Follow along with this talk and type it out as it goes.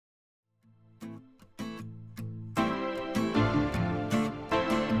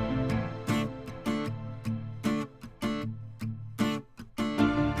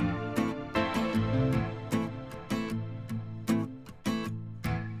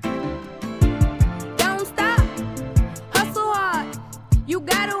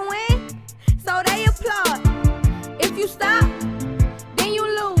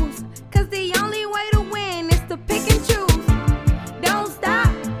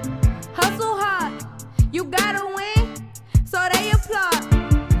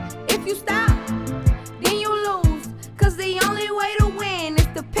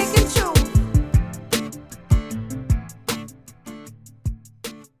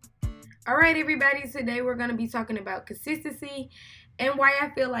All right, everybody, today we're going to be talking about consistency and why I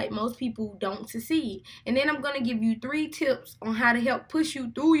feel like most people don't succeed. And then I'm going to give you 3 tips on how to help push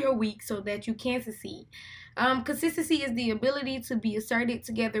you through your week so that you can succeed. Consistency is the ability to be asserted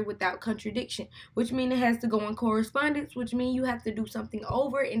together without contradiction, which means it has to go in correspondence, which means you have to do something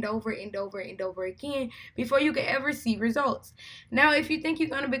over and over and over and over again before you can ever see results. Now, if you think you're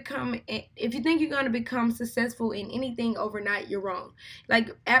going to become successful in anything overnight, you're wrong.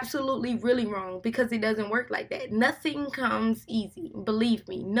 Like, absolutely really wrong, because it doesn't work like that. Nothing comes easy. Believe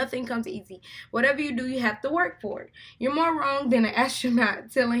me, nothing comes easy. Whatever you do, you have to work for it. You're more wrong than an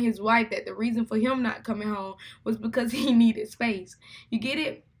astronaut telling his wife that the reason for him not coming home was because he needed space. You get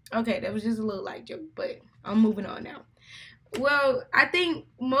it? Okay, that was just a little light joke, but I'm moving on now. Well, I think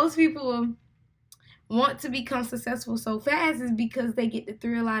most people want to become successful so fast is because they get the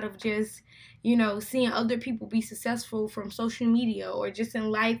thrill out of just, seeing other people be successful from social media or just in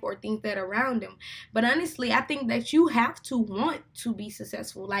life or things that are around them. But honestly, I think that you have to want to be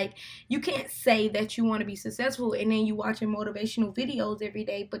successful. Like, you can't say that you want to be successful and then you watching motivational videos every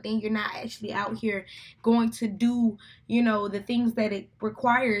day, but then you're not actually out here going to do, the things that it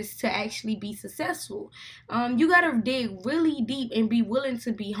requires to actually be successful. You gotta dig really deep and be willing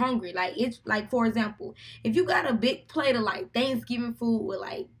to be hungry. Like, it's like, for example, if you got a big plate of like Thanksgiving food with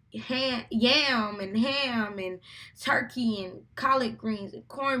like yam and ham and turkey and collard greens and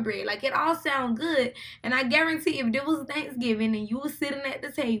cornbread, like, it all sound good. And I guarantee if there was Thanksgiving and you was sitting at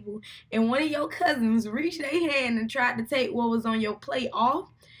the table and one of your cousins reached their hand and tried to take what was on your plate off,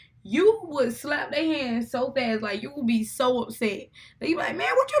 you would slap their hands so fast, like, you would be so upset. Like, you be like,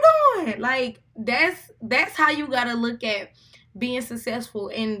 man, what you doing? Like, that's how you gotta look at being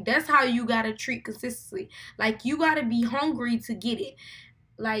successful, and that's how you gotta treat consistency. Like, you gotta be hungry to get it.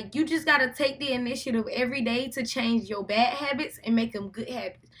 Like, you just gotta take the initiative every day to change your bad habits and make them good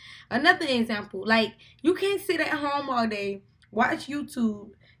habits. Another example, like, you can't sit at home all day, watch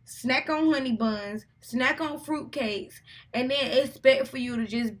YouTube, snack on honey buns, snack on fruit cakes, and then expect for you to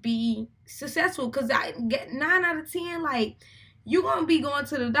just be successful. Cause I get 9 out of 10, like, you gonna be going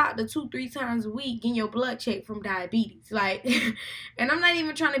to the doctor 2, 3 times a week getting your blood checked from diabetes. Like, and I'm not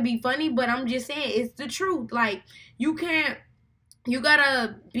even trying to be funny, but I'm just saying it's the truth. Like, you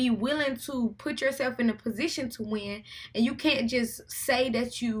gotta be willing to put yourself in a position to win, and you can't just say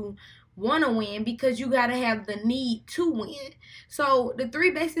that you want to win, because you gotta have the need to win. So the 3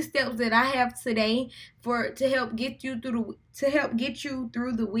 basic steps that I have today for to help get you through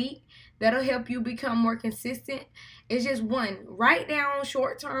the week, that'll help you become more consistent, is just one: write down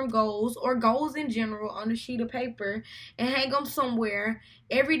short-term goals or goals in general on a sheet of paper and hang them somewhere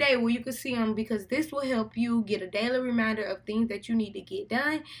every day where you can see them, because this will help you get a daily reminder of things that you need to get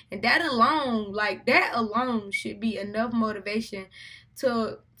done. And that alone should be enough motivation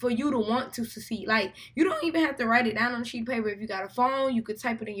for you to want to succeed. Like, you don't even have to write it down on a sheet of paper. If you got a phone, you could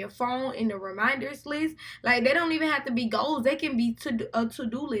type it in your phone in the reminders list. Like, they don't even have to be goals. They can be a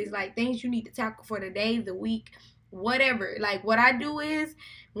to-do list, like things you need to tackle for the day, the week, whatever. Like, what I do is,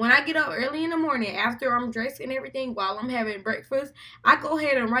 when I get up early in the morning after I'm dressed and everything, while I'm having breakfast, I go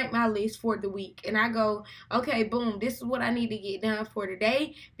ahead and write my list for the week, and I go, okay, boom, this is what I need to get done for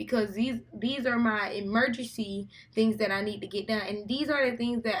today, because these are my emergency things that I need to get done, and these are the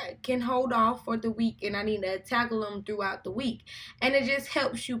things that can hold off for the week, and I need to tackle them throughout the week. And it just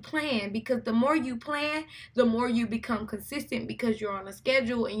helps you plan, because the more you plan, the more you become consistent, because you're on a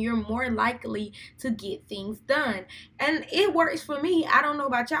schedule and you're more likely to get things done. And it works for me. I don't know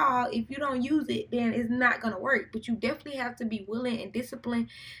about y'all. If you don't use it, then it's not gonna work. But you definitely have to be willing and disciplined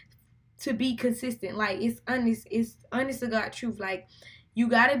to be consistent. Like, it's honest to God truth. Like, you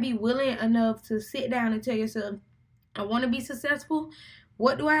gotta be willing enough to sit down and tell yourself, I want to be successful.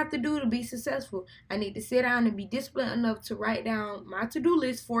 What do I have to do to be successful? I need to sit down and be disciplined enough to write down my to-do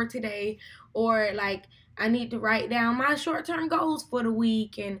list for today, or like, I need to write down my short-term goals for the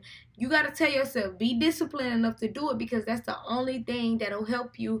week. And you got to tell yourself, be disciplined enough to do it, because that's the only thing that'll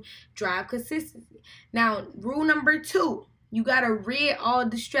help you drive consistency. Now, rule number 2, you got to rid all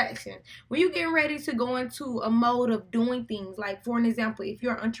distractions. When you get ready to go into a mode of doing things, like, for an example, if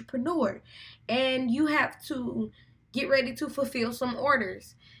you're an entrepreneur and you have to get ready to fulfill some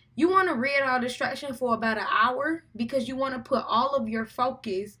orders, you want to rid all distraction for about an hour, because you want to put all of your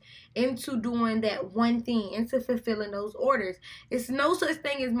focus into doing that one thing, into fulfilling those orders. It's no such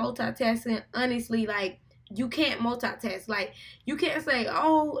thing as multitasking, honestly. Like, you can't multitask. Like, you can't say,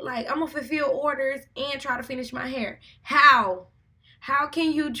 oh, like, I'm gonna fulfill orders and try to finish my hair. How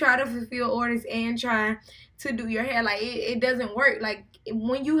can you try to fulfill orders and try to do your hair? Like, it doesn't work. Like,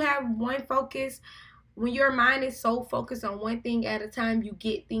 when you have one focus, when your mind is so focused on one thing at a time, you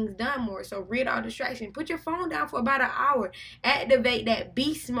get things done more. So rid all distraction. Put your phone down for about an hour. Activate that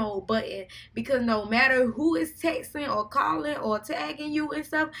beast mode button, because no matter who is texting or calling or tagging you and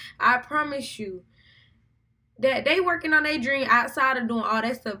stuff, I promise you that they working on their dream outside of doing all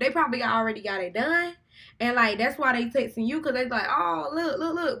that stuff. They probably already got it done. And like that's why they texting you, because they like, oh,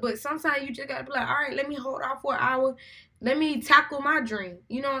 look. But sometimes you just gotta be like, all right, let me hold off for an hour. Let me tackle my dream.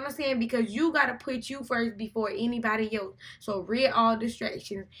 You know what I'm saying? Because you gotta put you first before anybody else. So rid all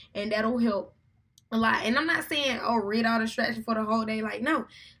distractions, and that'll help a lot. And I'm not saying, oh, rid all distractions for the whole day. Like, no.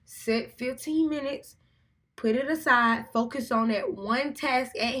 Set 15 minutes, put it aside, focus on that one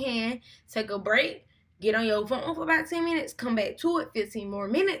task at hand, take a break, get on your phone for about 10 minutes, come back to it, 15 more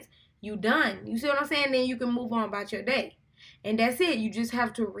minutes, you done. You see what I'm saying? Then you can move on about your day. And that's it. You just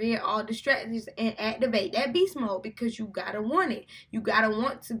have to rid all distractions and activate that beast mode, because you gotta want it. You gotta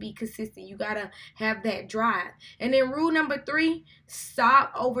want to be consistent. You gotta have that drive. And then rule number 3,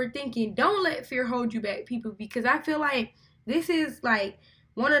 stop overthinking. Don't let fear hold you back, people, because I feel like this is like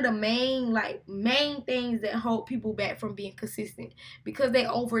one of the main things that hold people back from being consistent, because they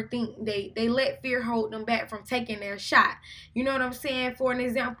overthink. They let fear hold them back from taking their shot. You know what I'm saying? For an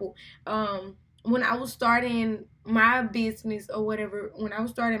example, when I was starting my business or whatever, when I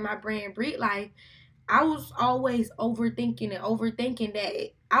was starting my brand Breed Life, I was always overthinking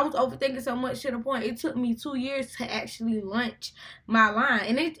that. I was overthinking so much to the point it took me 2 years to actually launch my line.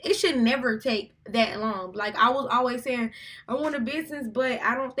 And it should never take that long. Like, I was always saying, I want a business, but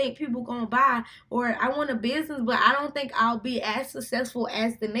I don't think people gonna buy. Or I want a business, but I don't think I'll be as successful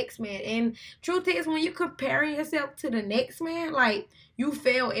as the next man. And truth is, when you're comparing yourself to the next man, like, you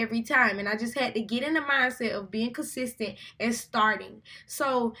fail every time. And I just had to get in the mindset of being consistent and starting.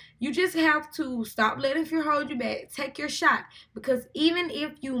 So you just have to stop letting fear hold you back. Take your shot. Because even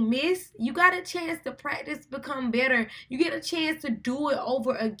if you miss, you got a chance to practice, become better. You get a chance to do it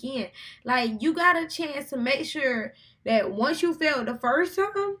over again. Like, you got a chance to make sure that once you fail the first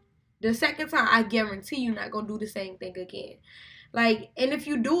time, the second time, I guarantee you're not going to do the same thing again. Like, and if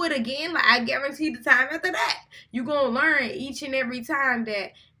you do it again, like, I guarantee the time after that, you're going to learn each and every time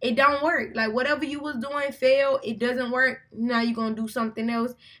that it don't work. Like, whatever you was doing failed, it doesn't work. Now you're going to do something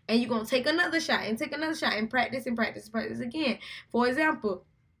else, and you're going to take another shot and take another shot and practice again. For example,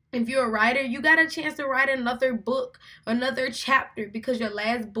 if you're a writer, you got a chance to write another book, another chapter, because your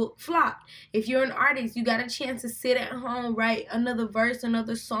last book flopped. If you're an artist, you got a chance to sit at home, write another verse,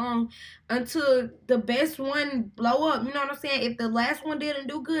 another song, until the best one blow up. You know what I'm saying? If the last one didn't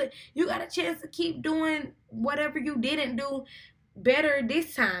do good, you got a chance to keep doing whatever you didn't do better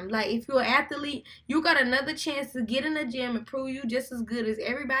this time. Like, if you're an athlete, you got another chance to get in the gym and prove you just as good as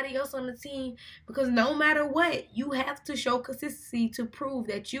everybody else on the team, because no matter what, you have to show consistency to prove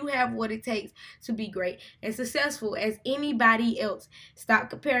that you have what it takes to be great and successful as anybody else. Stop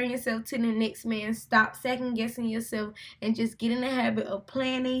comparing yourself to the next man. Stop second guessing yourself, and just get in the habit of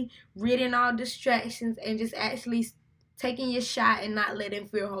planning, ridding all distractions, and just actually taking your shot and not letting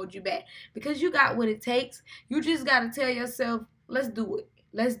fear hold you back, because you got what it takes. You just got to tell yourself, let's do it.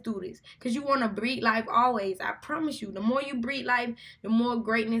 Let's do this. Because you want to breed life always. I promise you, the more you breed life, the more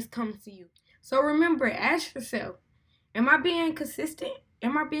greatness comes to you. So remember, ask yourself, am I being consistent?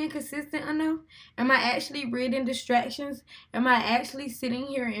 Am I being consistent enough? Am I actually ridding distractions? Am I actually sitting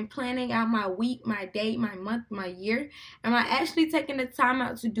here and planning out my week, my day, my month, my year? Am I actually taking the time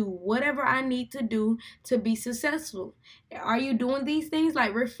out to do whatever I need to do to be successful? Are you doing these things?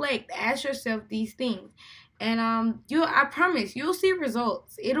 Like, reflect, ask yourself these things. And I promise you'll see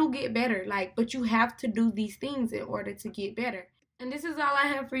results. It'll get better. Like, but you have to do these things in order to get better. And this is all I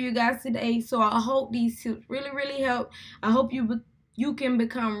have for you guys today. So I hope these tips really help. I hope you can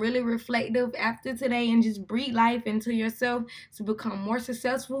become really reflective after today and just breathe life into yourself to become more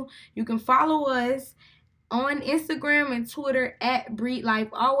successful. You can follow us on Instagram and Twitter at Breed Life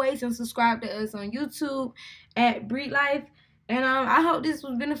always, and subscribe to us on YouTube at Breed Life. And I hope this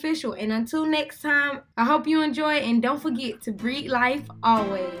was beneficial. And until next time, I hope you enjoy, and don't forget to breed life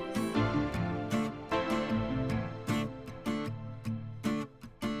always.